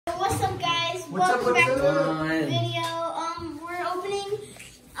Welcome back to the video. We're opening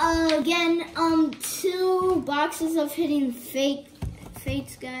again 2 boxes of hitting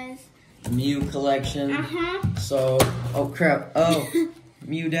fates, guys. Mew collection. So, oh crap. Oh,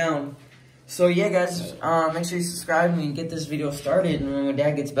 Mew down. So yeah, guys, make sure you subscribe and get this video started. And when my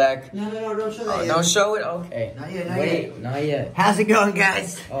dad gets back, no, don't show that yet. Don't show it. Okay. Not yet. Not yet. How's it going,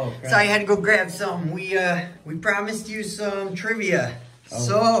 guys? Oh, crap. So I had to go grab something. We promised you some trivia.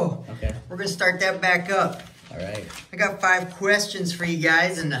 So okay, we're gonna start that back up. All right. I got 5 questions for you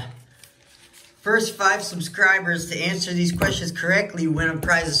guys, and the first 5 subscribers to answer these questions correctly win a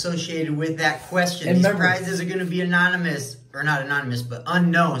prize associated with that question. And these remember, prizes are gonna be anonymous, or not anonymous, but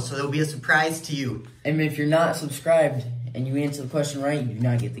unknown. So they'll be a surprise to you. And if you're not subscribed and you answer the question right, you do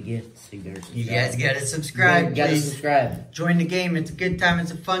not get the gift. So you guys gotta subscribe. You gotta subscribe. Join the game. It's a good time.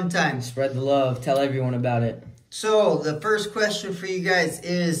 It's a fun time. Spread the love. Tell everyone about it. So, the first question for you guys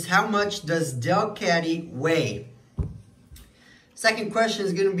is, how much does Delcatty weigh? Second question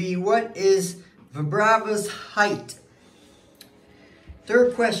is going to be, what is Vibrava's height?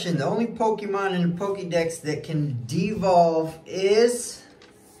 Third question, the only Pokemon in the Pokédex that can devolve is...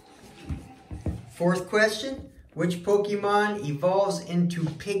 Fourth question, which Pokemon evolves into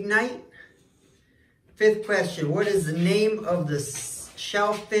Pignite? Fifth question, what is the name of the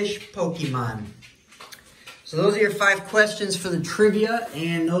shellfish Pokemon? So those are your 5 questions for the trivia,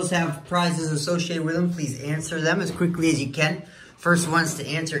 and those have prizes associated with them. Please answer them as quickly as you can. First ones to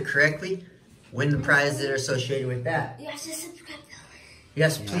answer correctly win the prizes that are associated with that. Yes, just subscribe.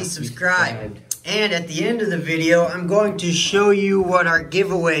 Yes, please subscribe. And at the end of the video, I'm going to show you what our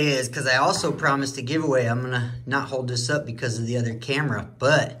giveaway is, because I also promised a giveaway. I'm going to not hold this up because of the other camera,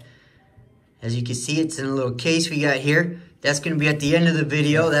 but as you can see, it's in a little case we got here. That's going to be at the end of the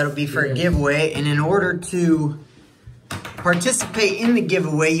video. That'll be for a giveaway. And in order to participate in the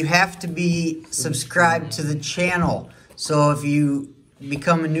giveaway, you have to be subscribed to the channel. So if you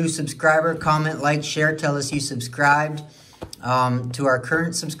become a new subscriber, comment, like, share, tell us you subscribed. To our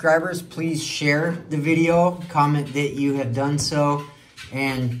current subscribers, please share the video, comment that you have done so,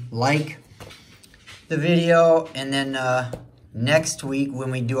 and like the video. And then next week,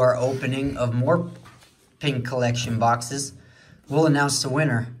 when we do our opening of more pink collection boxes, we'll announce the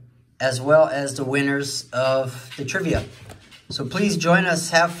winner, as well as the winners of the trivia. So please join us,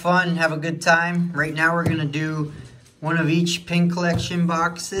 have fun, have a good time. Right now we're gonna do one of each pink collection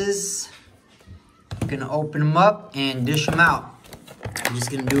boxes. I'm gonna open them up and dish them out. I'm just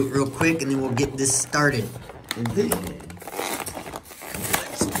gonna do it real quick and then we'll get this started.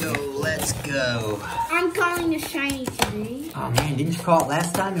 Let's go. I'm calling it shiny today. Oh man, didn't you call it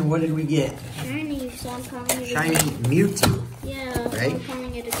last time? And what did we get? Shiny, so I'm calling it Shiny again. Mewtwo. Yeah, right? I'm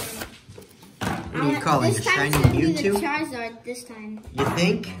calling it again. What are you calling it? Shiny Mewtwo? This Charizard this time. You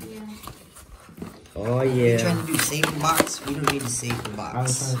think? Yeah. Oh yeah. You're trying to do save the box? We don't need to save the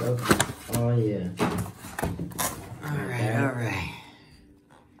box. Oh yeah. Alright.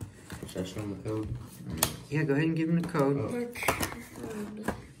 Should I show them the code? Yeah, go ahead and give them the code.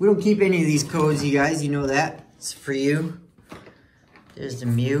 We don't keep any of these codes, you guys. You know that. It's for you. There's the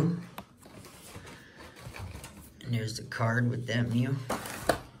Mew. And there's the card with that Mew.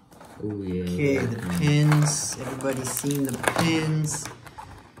 Oh yeah. Okay, the pins. Everybody's seen the pins.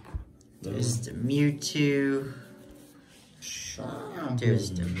 There's the Mewtwo. There's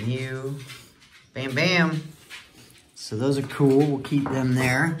the Mew. Bam, bam. So those are cool. We'll keep them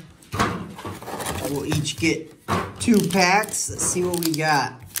there. We'll each get 2 packs. Let's see what we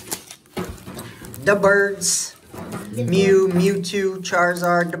got. The birds. Mew, Mewtwo,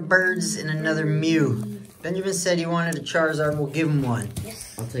 Charizard, the birds, and another Mew. Benjamin said he wanted a Charizard. We'll give him one.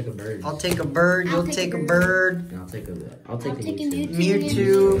 Yes. I'll take a bird. I'll take a bird. You'll take a bird. And I'll take a Mewtwo.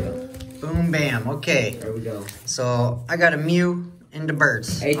 Mewtwo. Boom, bam. Okay. There we go. So I got a Mew and the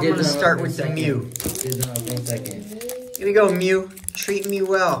birds. Hey, I'm going to start with the Mew. Here we go, Mew. Treat me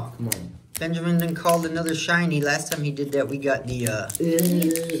well. Come on. Benjamin then called another shiny. Last time he did that, we got the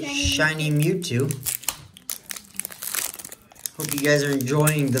shiny Mewtwo. Hope you guys are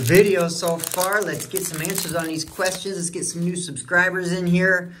enjoying the video so far. Let's get some answers on these questions. Let's get some new subscribers in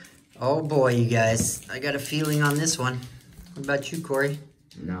here. Oh boy, you guys. I got a feeling on this one. What about you, Corey?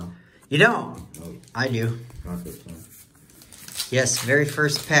 No. You don't? No. I do. Not this one. Yes, very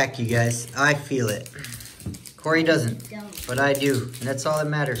first pack, you guys. I feel it. Corey doesn't, but I do. And that's all that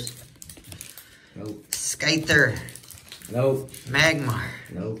matters. Nope. Scyther. Nope. Magmar.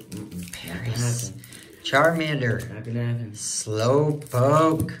 Nope. Paris. Charmander. Not gonna happen.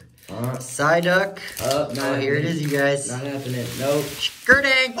 Slowpoke. Psyduck. Oh, here it is, you guys. Not happening. Nope.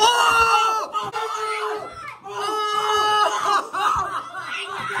 Skirting. Oh!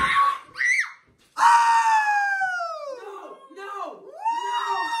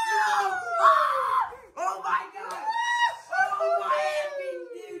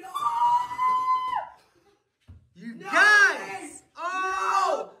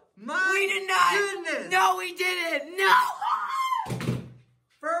 we did it! No!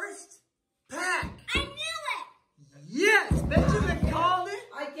 First pack. I knew it. Yes, Benjamin called it.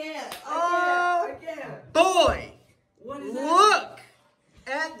 I can't. I can't. Boy, What is that? look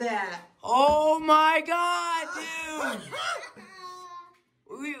at that. Oh my God, dude!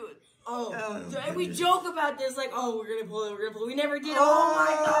 We joke about this like, oh, we're gonna pull it, We never did. Oh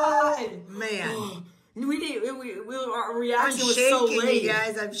my God, man! We did. Our reaction was shaking, so late, you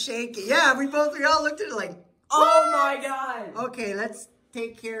guys. I'm shaking. Yeah, we all looked at it like, oh my God. Okay, let's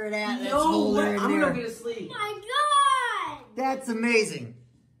take care of that. Let's No, hold her in I'm there. gonna get to sleep. My God. That's amazing.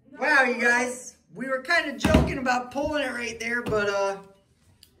 Wow, you guys. We were kind of joking about pulling it right there, but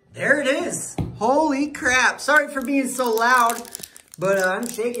there it is. Holy crap. Sorry for being so loud, but I'm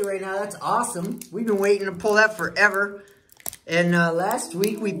shaking right now. That's awesome. We've been waiting to pull that forever. And last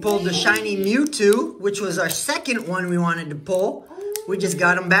week we pulled the Shiny Mewtwo, which was our second one we wanted to pull. We just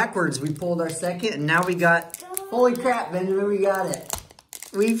got them backwards. We pulled our second, and now we got, holy crap, Benjamin, we got it.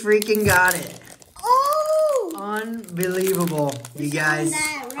 We freaking got it. Oh! Unbelievable, you guys.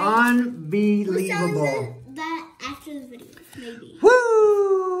 That, right? Unbelievable. That after the video, maybe.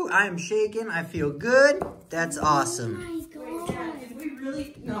 Woo! I'm shaking. I feel good. That's awesome. Oh my God. Did we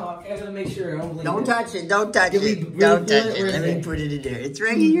really? No, I gotta make sure. Don't touch it. Don't touch Did we it. really Don't do touch it? it. Where Let is me it? put it in there. It's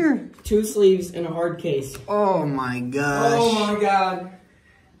right here. 2 sleeves and a hard case. Oh my gosh. Oh my God.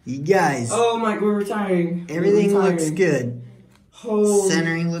 You guys. Oh my, we're retiring. Everything looks good. Holy.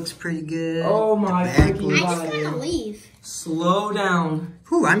 Centering looks pretty good. Oh my The back freaking looks- I just gotta leave. Slow down.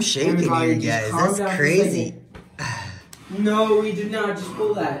 Whew, I'm shaking Everybody here, just guys. calm That's down for a crazy. second. No, we did not just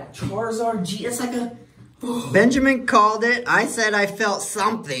pull that. Charizard G. It's like a. Benjamin called it. I said I felt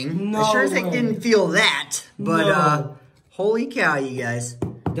something. No I sure as heck way. didn't feel that. But No. holy cow, you guys.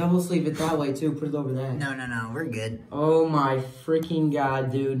 Double sleeve it that way too. Put it over that. No, we're good. Oh my freaking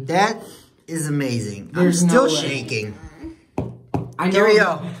God, dude. That is amazing. There's I'm still no way. shaking. I know. Here we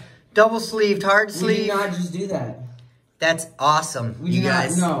go. Double sleeved, hard We sleeve. did not just do that. That's awesome, We you did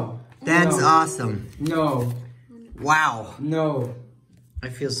guys. not. No. That's No. awesome. No. Wow. No. I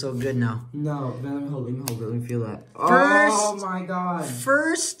feel so good now. No. Let me hold it. Let me feel that. First- Oh my God.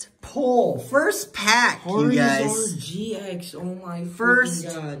 First pull. First pack, you Charizard guys. GX. Oh my First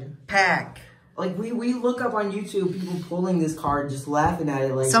freaking God. pack. Like we look up on YouTube people pulling this card, just laughing at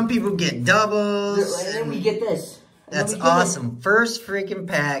it. Like Some people get doubles. and then we get this. And then That's we get awesome. First freaking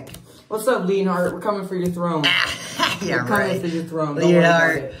pack. this. What's up, Leonard? We're coming for your throne. Yeah, We're coming right. for your throne. Don't worry about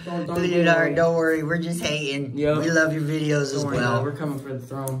Leonard, it. Don't Leonard, don't worry. We're just hating. Yep. We love your videos as Don't worry about it. well. We're coming for the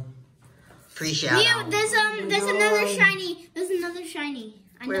throne. Free shout Yeah, out. there's another shiny. There's another shiny.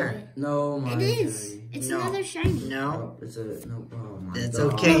 I know Where? it. No, my It is. God. It's No. another shiny. No, It's a no. Oh my that's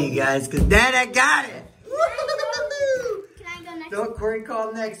God. okay, you guys, because Dad got it. Can I go next? No, Corey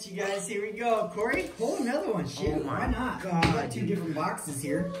called next, you guys. Here we go. Corey, pull another one. Shit, Oh my why not? God. We got 2 different boxes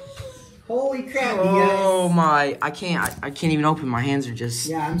here. Holy crap, you guys. Oh my! I can't even open. My hands are just.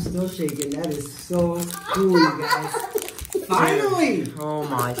 Yeah, I'm still shaking. That is so cool, you guys. Finally! Oh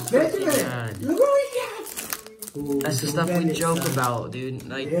my Benjamin, freaking God. look what we got. Ooh, That's the go stuff we Bennett, joke son. about, dude.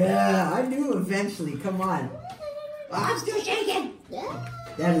 Like. Yeah, I knew eventually. Come on. Oh, I'm still shaking. Yeah.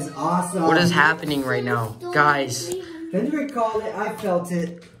 That is awesome. What is happening right now, guys? Benjamin called it. I felt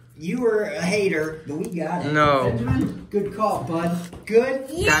it. You were a hater, but we got it. No. Benjamin, good call, bud. Good.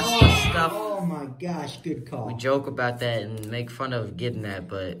 That's the stuff Oh my gosh, good call. we joke about that and make fun of getting that,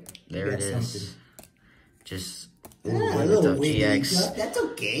 but there You it got is. something. Just. Yeah, Ooh, a look little at the wiggly GX. stuff. That's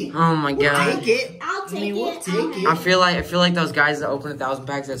okay. Oh my God. Take it. I'll take it. we'll take it. I feel like those guys that open 1,000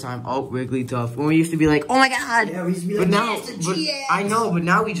 packs at a time. Oh, Wrigley Tough. When we used to be like, oh my God. Yeah, we used to be But like, now, yes, the but GX. I know, but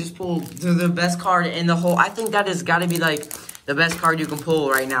now we just pulled the best card in the whole. I think that has got to be like the best card you can pull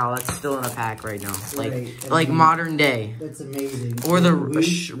right now. That's still in a pack right now, like Right. modern day, That's amazing. or the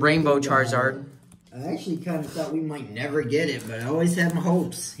We- Rainbow Charizard. I actually kind of thought we might never get it, but I always had my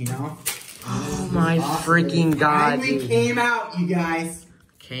hopes, you know? Oh my freaking God, Finally dude! came out, you guys.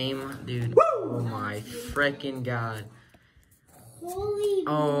 Came, dude. Woo! Oh my freaking God! Holy.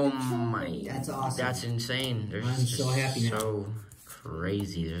 Oh my! That's awesome. That's insane. There's I'm just so happy now. so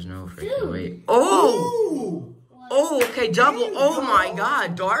crazy. There's no freaking way. Oh! Ooh! Oh, okay, double. There you Oh go. my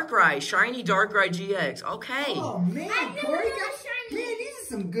God, Darkrai, shiny Darkrai GX. Okay, Oh man, Corey got shiny. man, these are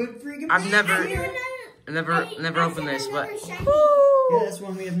some good freaking I've packs never- here. never opened this, but Yeah, that's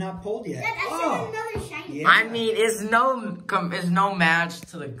one we have not pulled yet. I Oh, said another shiny. yeah. I mean, it's no match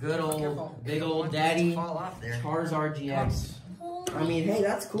to the good old big old daddy fall off there. Charizard GX. Holy. I mean, hey,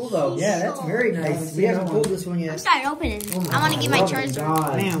 that's cool though. Yeah, that's very nice. We haven't pulled this one yet. Start opening. Oh I want to get my love it, Charizard.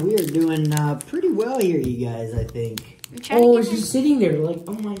 God. Man, we are doing pretty well here, you guys, I think. I'm trying Oh, to it's get just sitting there, like,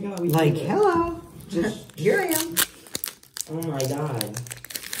 oh my God. We Like, did it. hello. Just Here I am. oh my god.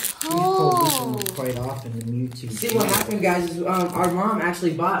 We pull this one quite often in YouTube. See what happened, guys? Is our mom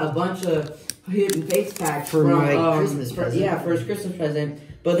actually bought a bunch of hidden fakes packs for my Christmas present. Yeah, for his Christmas present.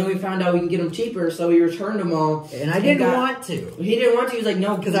 But then we found out we can get them cheaper, so we returned them all. And I didn't want to. He didn't want to. He was like,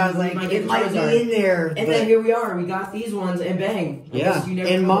 no, because I was like, it might be in there. And then here we are. We got these ones, and bang. Yeah.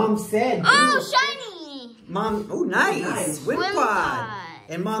 And Mom said, oh, shiny. Mom, oh, nice. Wimpod.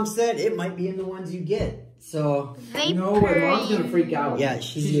 And Mom said it might be in the ones you get. So, you know what? Mom's gonna freak out. Yeah,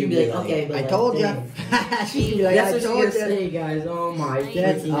 she's gonna be like, okay, but I told you. She's gonna be like, that's I told you. Say, guys. Oh my,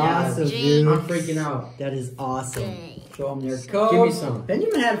 that's awesome, dude. I'm freaking out. That is awesome. Dang. Show him their code. Give me some.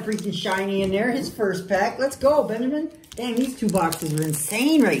 Benjamin had a freaking shiny in there, his first pack. Let's go, Benjamin. Dang, these 2 boxes are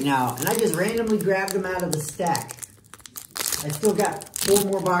insane right now. And I just randomly grabbed them out of the stack. I still got 4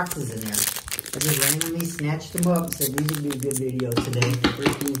 more boxes in there. I just randomly snatched them up and said, these would be a good video today.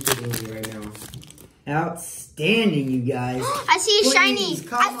 Freaking kidding me right now. Outstanding, you guys. I see a shiny.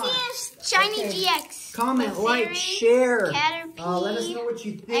 Comment. I see a shiny GX. Comment, like, share. Caterpie, let us know what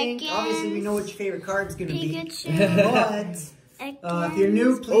you think. again, Obviously, we know what your favorite card's going to be. Pikachu. But if you're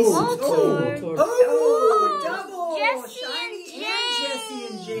new, please subscribe. Oh, double. Shiny and Jesse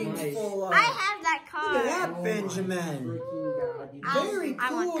and James Nice. full up. I have that card. Look at that, Benjamin. Very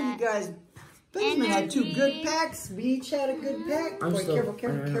I want cool, you that. guys. Benjamin had 2 good packs. We each had a good pack. Boy,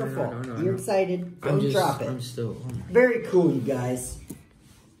 careful. No. You're excited. Don't drop it. I'm still. Very cool, you guys.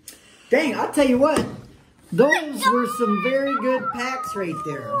 Dang, I'll tell you what. Those were some very good packs right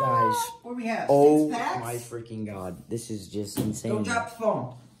there. Guys. What do we have? Oh 6 packs? my freaking god. This is just insane. Don't drop the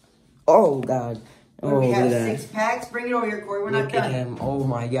phone. Oh god. What do we have? 6 packs? Bring it over here, Corey. We're not Look at done. him. Oh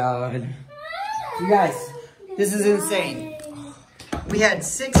my god. You guys, this is insane. We had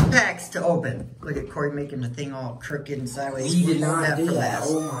 6 packs to open. Look at Corey making the thing all crooked and sideways. He did not do for that. last.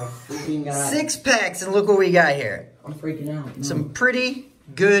 Oh my freaking god. 6 packs, and look what we got here. I'm freaking out. No. Some pretty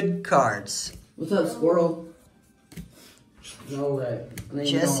good cards. What's up, squirrel? No way.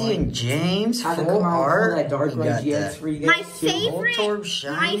 Jesse and James, How to full come out art. that dark We got red GX that. for you My guys. favorite. Voltorb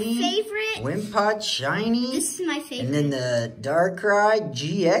shiny. Wimpod shiny. This is my favorite. And then the Darkrai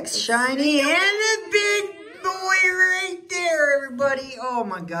GX shiny. And the big boy right there, everybody. Oh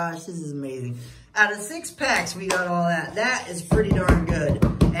my gosh, this is amazing. Out of 6 packs, we got all that. That is pretty darn good.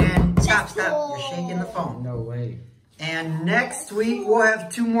 And stop. You're shaking the phone. No way. And next week, we'll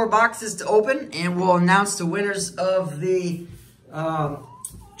have 2 more boxes to open. And we'll announce the winners of the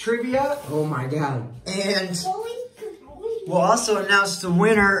trivia. Oh my god. And we'll also announce the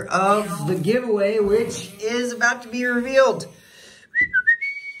winner of the giveaway, which is about to be revealed.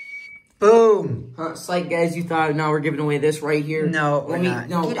 Boom. It's like, guys, you thought, no, we're giving away this right here. No, we're not.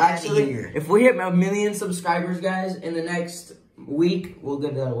 No, Get out of actually, here. if we hit 1 million subscribers, guys, in the next week, we'll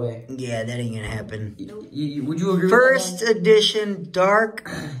give that away. Yeah, that ain't gonna happen. Would you agree First with that? edition Dark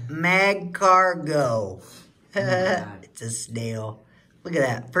Mag Cargo. It's a snail. Look at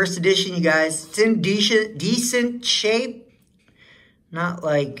that. First edition, you guys. It's in decent shape. Not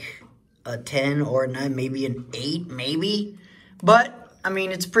like a 10 or a 9, maybe an 8, maybe. But, I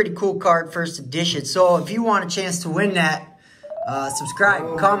mean, it's a pretty cool card, first edition. So, if you want a chance to win that,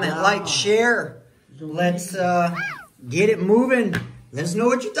 subscribe, comment, like, share. Let's get it moving. Let us know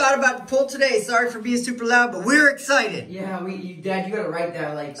what you thought about the pull today. Sorry for being super loud, but we're excited. Yeah, Dad, you gotta write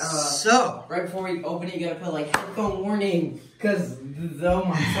that, like, so, right before we open it, you gotta put, like, headphone warning, because, oh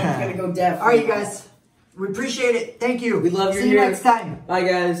my, someone's gonna go deaf. All right, you guys. We appreciate it. Thank you. We love you. See you next time. Bye,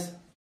 guys.